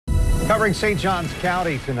Covering St. Johns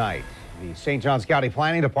County tonight. The St. Johns County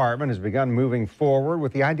Planning Department has begun moving forward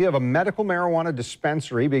with the idea of a medical marijuana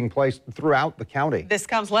dispensary being placed throughout the county. This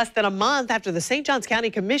comes less than a month after the St. Johns County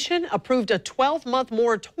Commission approved a 12-month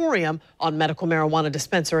moratorium on medical marijuana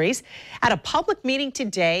dispensaries. At a public meeting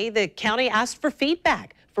today, the county asked for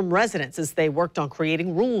feedback from residents as they worked on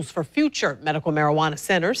creating rules for future medical marijuana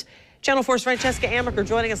centers. Channel 4's Francesca Amaker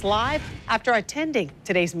joining us live after attending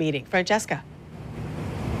today's meeting. Francesca.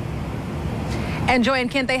 And Joy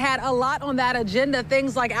and Kent, they had a lot on that agenda,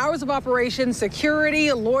 things like hours of operation,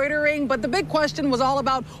 security, loitering, but the big question was all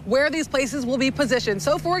about where these places will be positioned.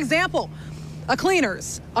 So, for example, a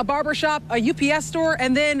cleaner's, a barbershop, a UPS store,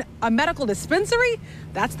 and then a medical dispensary.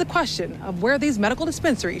 That's the question of where these medical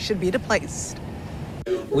dispensaries should be placed.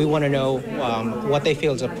 We want to know what they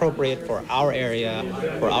feel is appropriate for our area,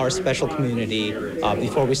 for our special community,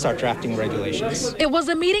 before we start drafting regulations. It was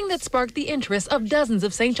a meeting that sparked the interest of dozens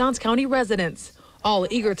of St. Johns County residents, all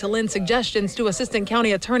eager to lend suggestions to Assistant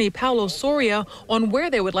County Attorney Paulo Soria on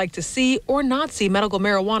where they would like to see or not see medical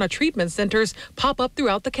marijuana treatment centers pop up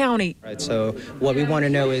throughout the county. Right. So what we want to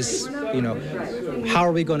know is, how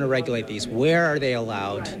are we going to regulate these? Where are they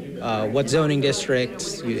allowed? What zoning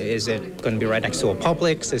districts? Is it going to be right next to a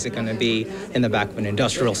Publix? Is it going to be in the back of an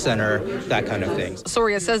industrial center? That kind of thing.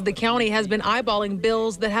 Soria says the county has been eyeballing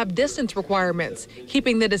bills that have distance requirements,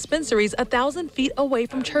 keeping the dispensaries 1,000 feet away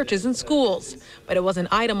from churches and schools. But it was an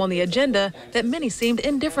item on the agenda that many seemed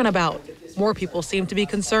indifferent about. More people seem to be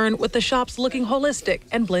concerned with the shops looking holistic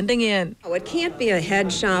and blending in. Oh, it can't be a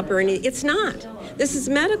head shop or anything. It's not. This is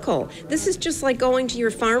medical. This is just like going to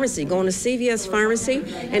your pharmacy, going to CVS pharmacy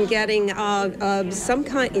and getting some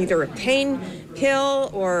kind, either a pain pill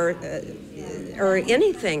or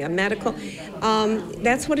anything, a medical.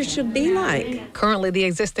 That's what it should be like. Currently, the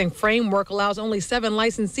existing framework allows only 7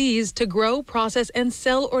 licensees to grow, process, and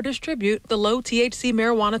sell or distribute the low THC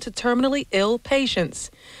marijuana to terminally ill patients.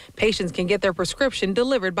 Patients can get their prescription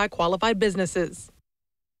delivered by qualified businesses.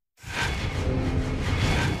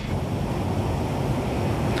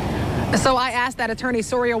 So I asked that Attorney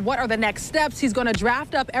Soria what are the next steps. He's going to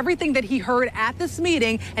draft up everything that he heard at this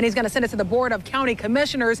meeting, and he's going to send it to the Board of County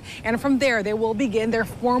Commissioners. And from there, they will begin their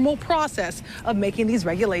formal process of making these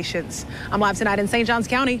regulations. I'm live tonight in St. Johns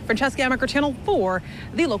County. Francesca Amaker, Channel 4,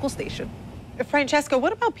 the local station. Francesca,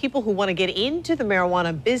 what about people who want to get into the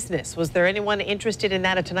marijuana business? Was there anyone interested in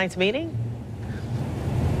that at tonight's meeting?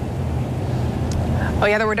 Oh,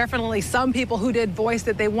 yeah, there were definitely some people who did voice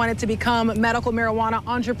that they wanted to become medical marijuana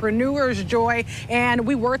entrepreneurs, Joy. And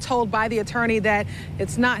we were told by the attorney that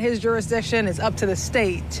it's not his jurisdiction. It's up to the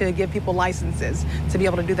state to give people licenses to be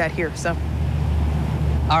able to do that here. So.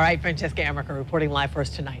 All right, Francesca Amaker reporting live for us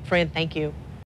tonight. Fran, thank you.